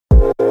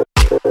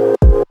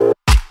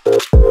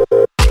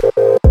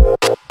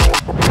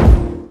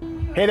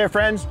Hey there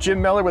friends,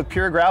 Jim Miller with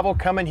Pure Gravel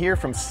coming here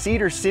from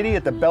Cedar City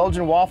at the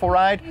Belgian Waffle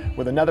Ride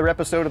with another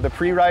episode of the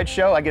Pre-Ride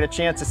Show. I get a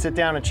chance to sit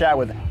down and chat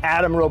with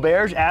Adam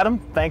Roberge. Adam,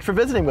 thanks for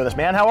visiting with us,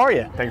 man. How are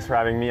you? Thanks for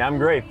having me. I'm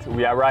great.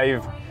 We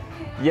arrived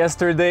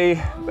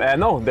yesterday,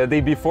 the day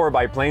before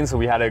by plane, so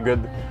we had a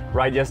good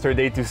ride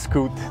yesterday to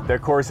scoot the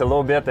course a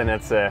little bit, and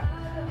it's a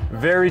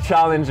very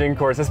challenging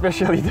course,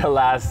 especially the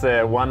last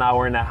 1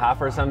 hour and a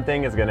half or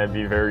something. It's going to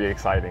be very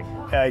exciting.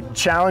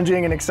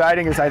 Challenging and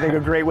exciting is, I think, a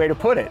great way to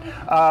put it.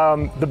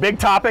 The big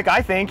topic,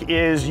 I think,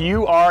 is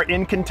you are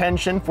in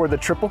contention for the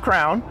Triple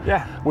Crown,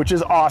 yeah, which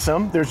is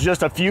awesome. There's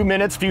just a few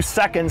minutes, few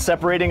seconds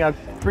separating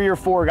 3 or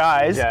 4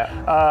 guys. Yeah.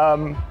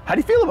 How do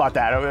you feel about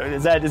that?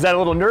 Is that a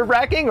little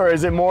nerve-wracking, or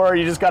is it more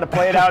you just got to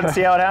play it out and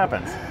see how it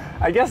happens?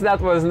 I guess that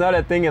was not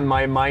a thing in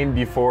my mind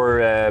before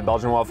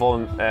Belgian Waffle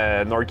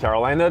North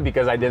Carolina,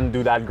 because I didn't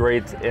do that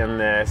great in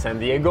San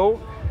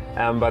Diego.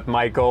 But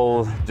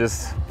Michael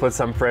just put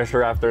some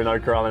pressure after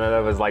North Carolina.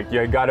 That was like,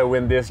 you gotta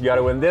win this,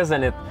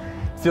 and it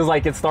feels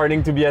like it's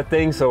starting to be a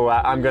thing, so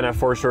I'm gonna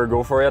for sure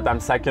go for it.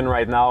 I'm second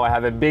right now. I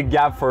have a big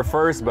gap for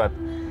first, but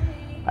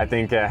I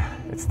think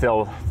it's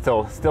still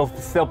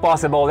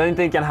possible.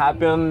 Anything can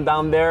happen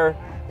down there.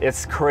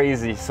 It's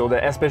crazy. So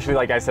especially,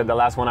 like I said, the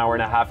last 1 hour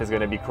and a half is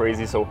going to be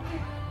crazy. So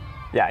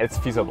yeah, it's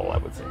feasible, I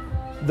would say.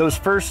 Those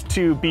first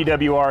 2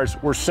 BWRs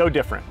were so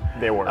different.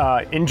 They were.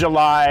 In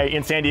July,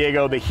 in San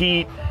Diego, the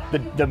heat,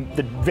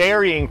 the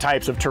varying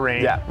types of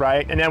terrain, yeah,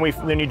 right? And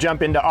then you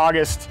jump into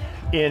August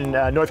in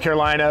North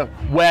Carolina,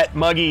 wet,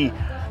 muggy,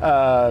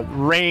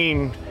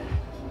 rain,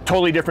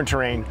 totally different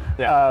terrain.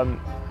 Yeah.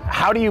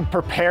 How do you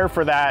prepare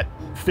for that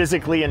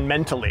physically and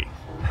mentally?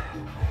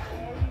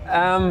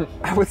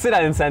 I would say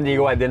that in San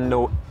Diego, I didn't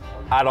know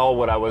at all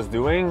what I was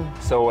doing.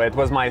 So it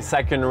was my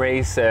second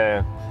race,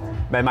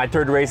 my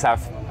third race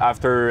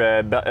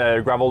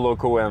after Gravel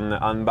Loco and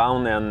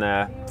Unbound, and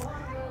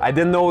I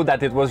didn't know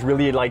that it was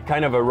really like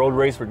kind of a road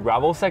race with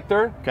gravel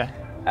sector. Okay.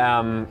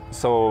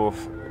 So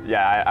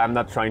yeah, I'm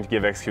not trying to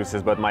give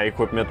excuses, but my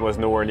equipment was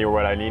nowhere near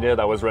what I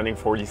needed. I was running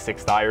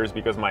 46 tires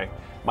because my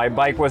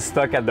bike was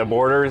stuck at the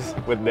borders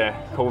with the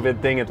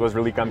COVID thing. It was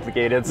really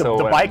complicated.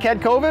 The bike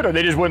had COVID, or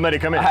they just wouldn't let it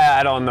come in?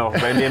 I don't know.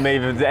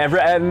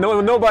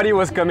 Nobody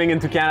was coming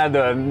into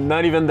Canada,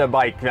 not even the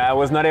bike. I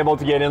was not able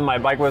to get in. My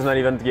bike was not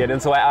even to get in.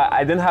 So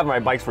I didn't have my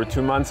bikes for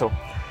 2 months. So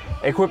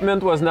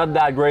equipment was not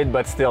that great,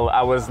 but still,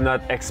 I was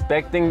not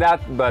expecting that.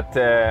 But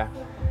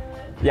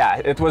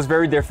yeah, it was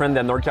very different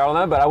than North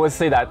Carolina, but I would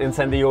say that in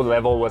San Diego, the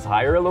level was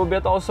higher a little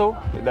bit also,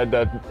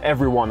 that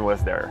everyone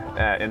was there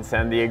in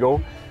San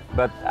Diego.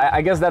 But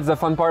I guess that's the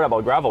fun part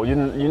about gravel. You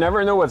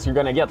never know what you're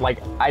gonna get.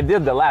 Like, I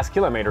did the last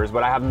kilometers,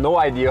 but I have no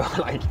idea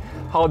like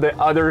how the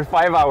other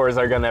 5 hours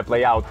are gonna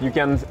play out. You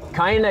can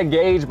kind of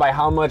gauge by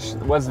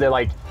what's the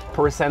like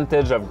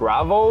percentage of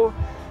gravel,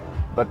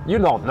 but you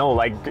don't know.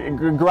 Like,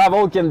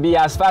 gravel can be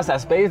as fast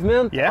as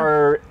pavement, yeah,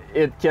 or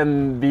it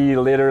can be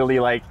literally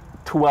like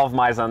 12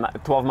 miles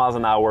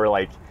an hour,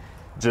 like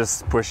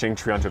just pushing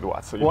 300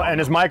 watts. So well, and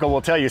as Michael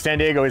will tell you, San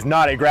Diego is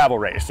not a gravel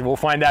race. We'll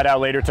find that out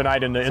later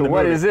tonight in the movie.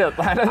 What is it?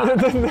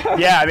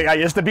 Yeah,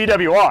 it's the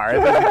BWR.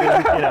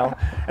 You know,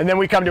 and then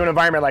we come to an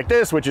environment like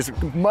this, which is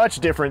much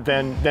different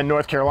than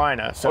North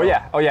Carolina. So.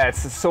 Oh yeah,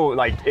 it's so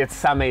like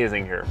it's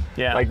amazing here.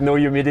 Yeah. Like no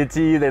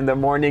humidity. In the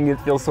morning it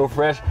feels so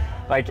fresh.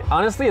 Like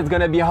honestly, it's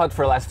gonna be hot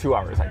for the last 2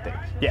 hours, I think.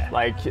 Yeah.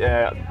 Like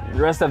the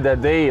rest of the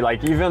day,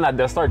 like even at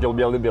the start, you'll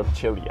be a little bit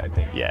chilly, I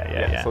think.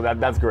 Yeah. So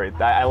that's great.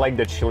 I like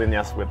the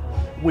chilliness with.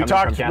 We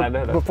talked from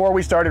Canada, before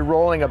we started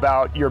rolling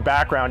about your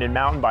background in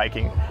mountain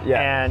biking,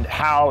 yeah, and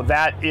how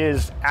that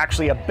is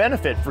actually a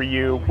benefit for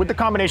you with the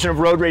combination of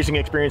road racing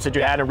experience that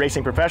you had and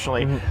racing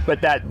professionally,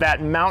 but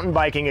that mountain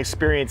biking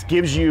experience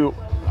gives you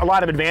a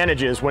lot of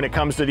advantages when it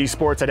comes to these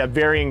sports that have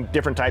varying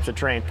different types of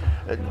terrain.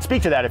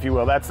 Speak to that, if you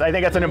will. I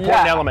think that's an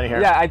important element here.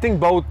 Yeah, I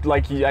think both,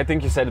 I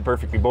think you said it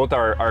perfectly, both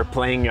are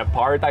playing a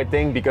part, I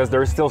think, because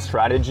there's still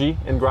strategy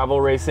in gravel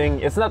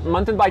racing. It's not,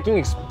 mountain biking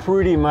is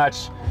pretty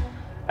much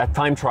a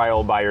time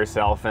trial by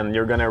yourself, and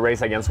you're gonna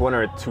race against 1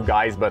 or 2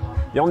 guys, but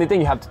the only thing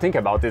you have to think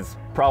about is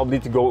probably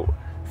to go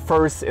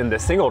first in the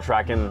single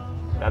track, and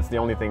that's the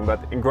only thing. But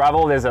in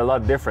gravel, there's a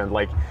lot different.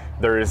 Like,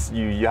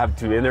 you have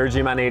to,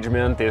 energy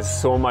management is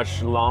so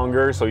much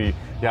longer, so you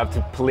have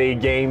to play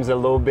games a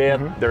little bit.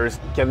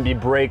 Can be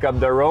break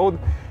up the road,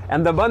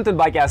 and the mountain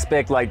bike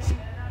aspect, like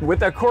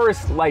with a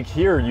course like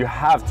here, you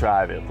have to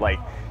have it. Like,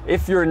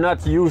 if you're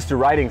not used to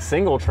riding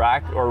single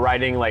track or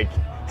riding like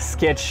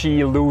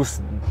sketchy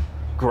loose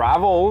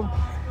gravel,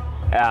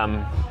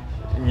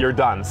 you're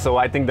done. So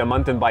I think the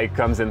mountain bike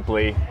comes in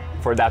play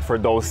for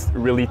those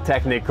really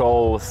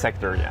technical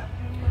sector. Yeah.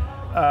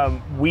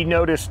 We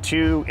noticed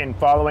too, in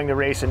following the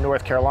race in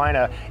North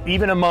Carolina,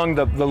 even among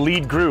the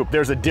lead group,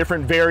 there's a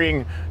different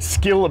varying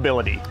skill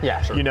ability.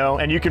 Yeah, sure. You know,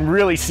 and you can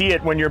really see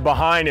it when you're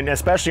behind, and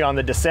especially on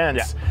the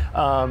descents.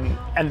 Yeah.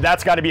 And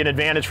that's got to be an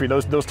advantage for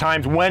you. Those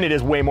times when it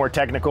is way more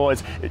technical.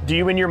 Do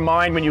you, in your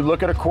mind, when you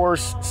look at a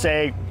course,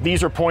 say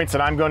these are points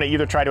that I'm going to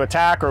either try to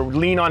attack or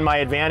lean on my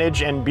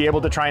advantage and be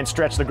able to try and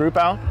stretch the group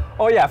out?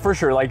 Oh yeah, for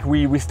sure. Like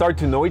we start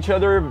to know each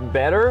other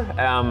better,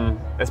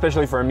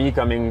 especially for me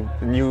coming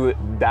new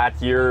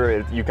that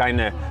year. You kind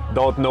of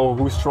don't know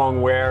who's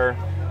strong where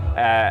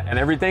and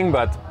everything.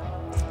 But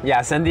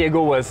yeah, San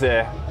Diego was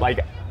like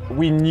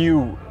we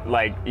knew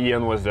like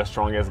Ian was the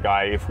strongest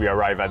guy if we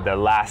arrive at the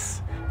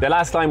last. The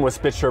last time was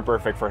picture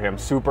perfect for him,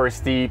 super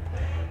steep.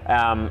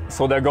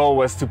 So the goal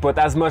was to put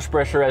as much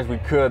pressure as we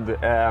could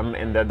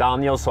in the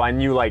downhill. So I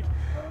knew like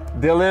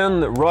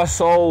Dylan,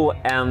 Russell,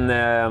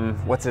 and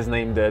what's his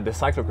name, the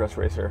cyclocross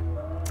racer?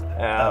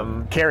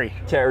 Kerry.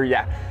 Kerry,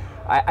 yeah.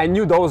 I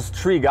knew those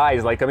three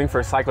guys, like coming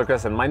for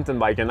cyclocross and mountain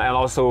bike, and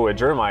also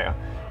Jeremiah.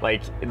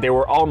 Like they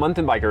were all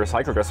mountain bikers,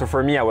 cyclocross. So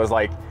for me, I was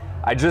like,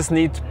 I just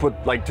need to put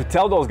like to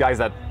tell those guys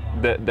that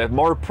the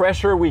more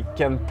pressure we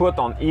can put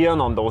on Ian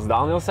on those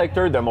downhill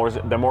sector, the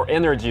more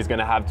energy is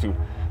gonna have to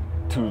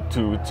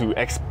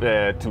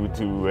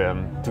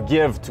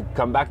give to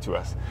come back to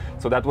us.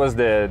 So that was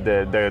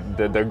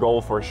the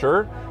goal for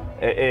sure.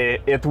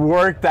 It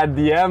worked at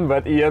the end,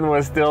 but Ian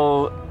was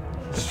still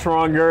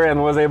stronger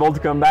and was able to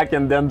come back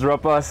and then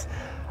drop us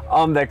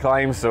on the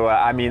climb. So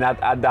I mean,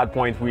 at that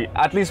point,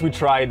 at least we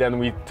tried, and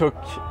we took.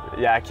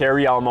 Yeah,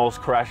 Kerry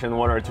almost crashed in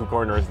one or two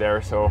corners there.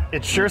 So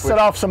it sure set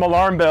off some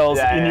alarm bells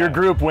in your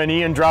group when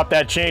Ian dropped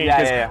that chain,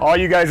 because all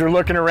you guys were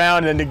looking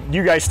around and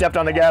you guys stepped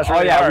on the gas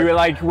really hard. We were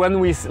like, when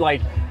we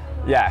like,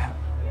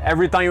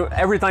 every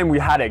time we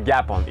had a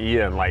gap on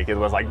Ian, like it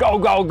was like go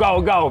go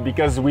go go,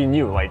 because we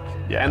knew like,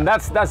 and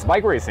that's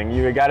bike racing.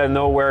 You gotta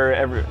know where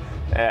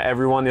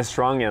everyone is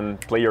strong and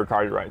play your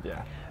card right.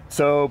 Yeah.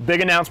 So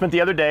big announcement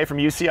the other day from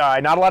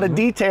UCI. Not a lot of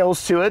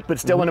details to it, but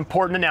still an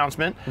important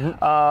announcement.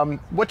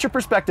 What's your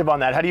perspective on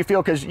that? How do you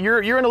feel? Because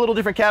you're in a little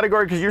different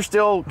category because you're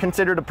still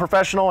considered a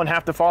professional and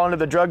have to fall into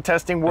the drug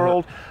testing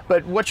world.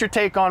 But what's your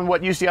take on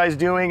what UCI is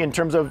doing in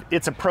terms of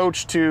its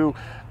approach to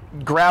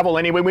gravel?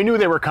 Anyway, we knew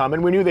they were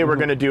coming. We knew they were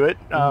going to do it.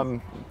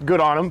 Good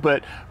on them.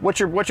 But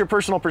what's your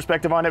personal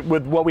perspective on it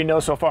with what we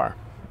know so far?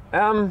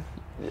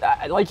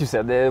 Like you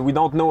said, we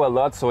don't know a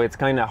lot, so it's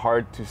kind of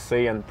hard to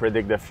say and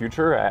predict the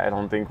future. I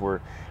don't think we're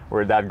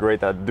that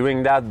great at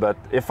doing that. But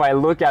if I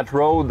look at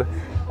road,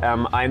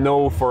 I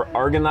know for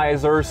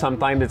organizers,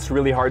 sometimes it's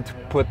really hard to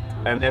put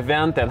an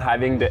event, and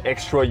having the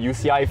extra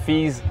UCI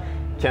fees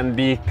can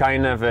be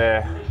kind of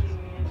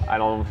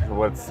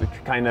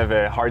kind of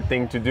a hard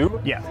thing to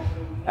do. Yeah.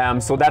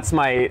 So that's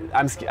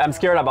I'm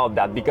scared about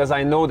that, because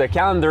I know the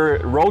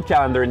road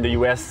calendar in the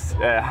US,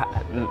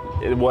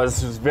 it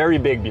was very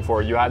big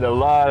before. You had a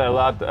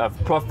lot of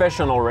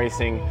professional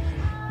racing,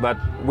 but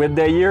with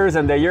the years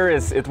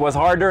it was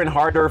harder and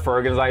harder for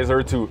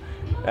organizer to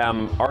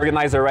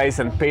organize a race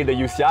and pay the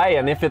UCI,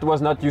 and if it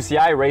was not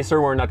UCI, racers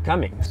were not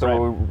coming.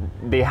 So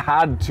they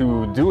had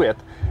to do it.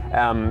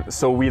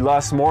 So we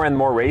lost more and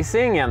more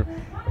racing, and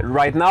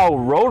right now,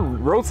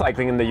 road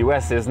cycling in the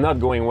US is not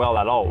going well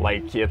at all.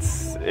 Like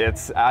it's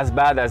as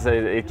bad as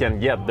it can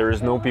get.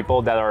 There's no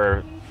people that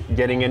are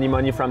getting any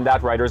money from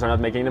that. Riders are not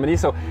making any money.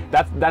 So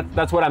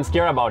that's what I'm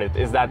scared about. It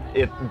is that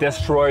it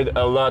destroyed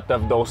a lot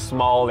of those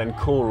small and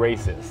cool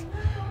races.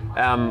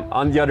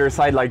 On the other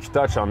side, like you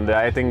touched on,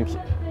 I think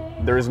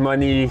there's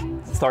money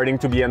starting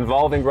to be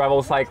involved in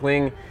gravel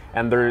cycling,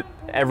 and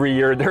every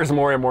year there's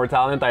more and more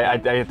talent.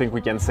 I think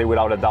we can say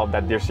without a doubt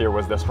that this year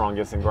was the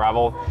strongest in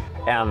gravel,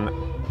 and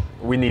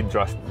we need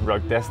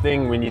drug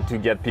testing. We need to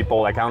get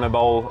people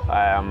accountable.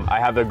 I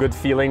have a good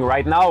feeling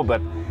right now,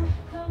 but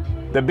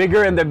the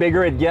bigger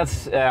it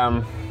gets,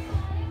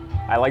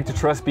 I like to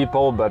trust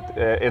people, but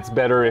it's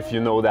better if you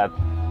know that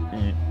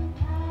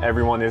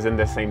everyone is in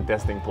the same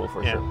testing pool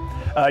for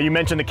sure. You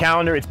mentioned the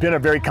calendar. It's been a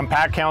very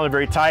compact calendar,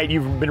 very tight.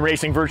 You've been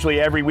racing virtually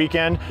every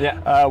weekend.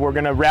 Yeah. We're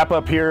going to wrap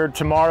up here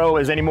tomorrow.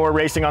 Is any more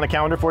racing on the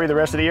calendar for you the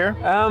rest of the year?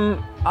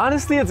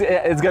 Honestly,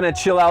 it's going to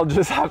chill out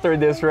just after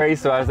this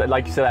race. So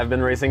like you said, I've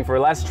been racing for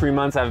the last 3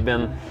 months. I've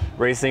been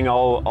racing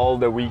all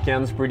the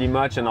weekends pretty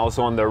much, and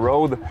also on the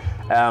road.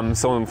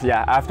 So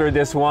yeah, after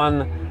this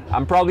one,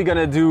 I'm probably going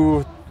to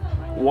do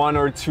 1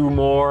 or 2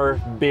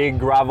 more big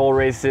gravel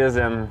races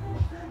and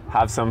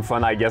have some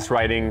fun, I guess,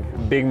 riding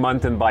big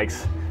mountain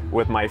bikes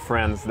with my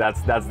friends.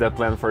 That's the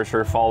plan for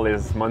sure. Fall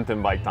is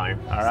mountain bike time.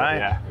 All right.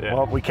 Yeah.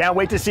 Well, we can't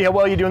wait to see how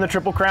well you do in the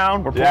Triple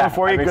Crown. We're pulling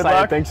for you. I'm Good excited.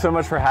 luck. Thanks so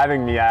much for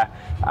having me.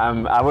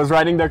 I was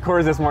riding the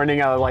course this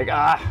morning. I was like,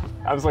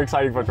 I'm so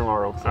excited for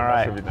tomorrow. So all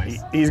right. That should be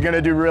nice. He's going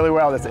to do really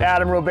well. That's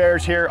Adam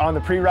Roberge here on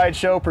the Pre-Ride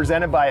Show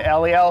presented by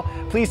LEL.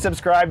 Please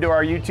subscribe to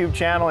our YouTube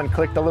channel and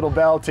click the little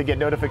bell to get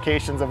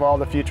notifications of all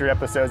the future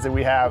episodes that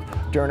we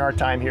have during our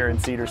time here in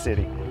Cedar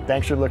City.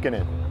 Thanks for looking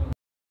in.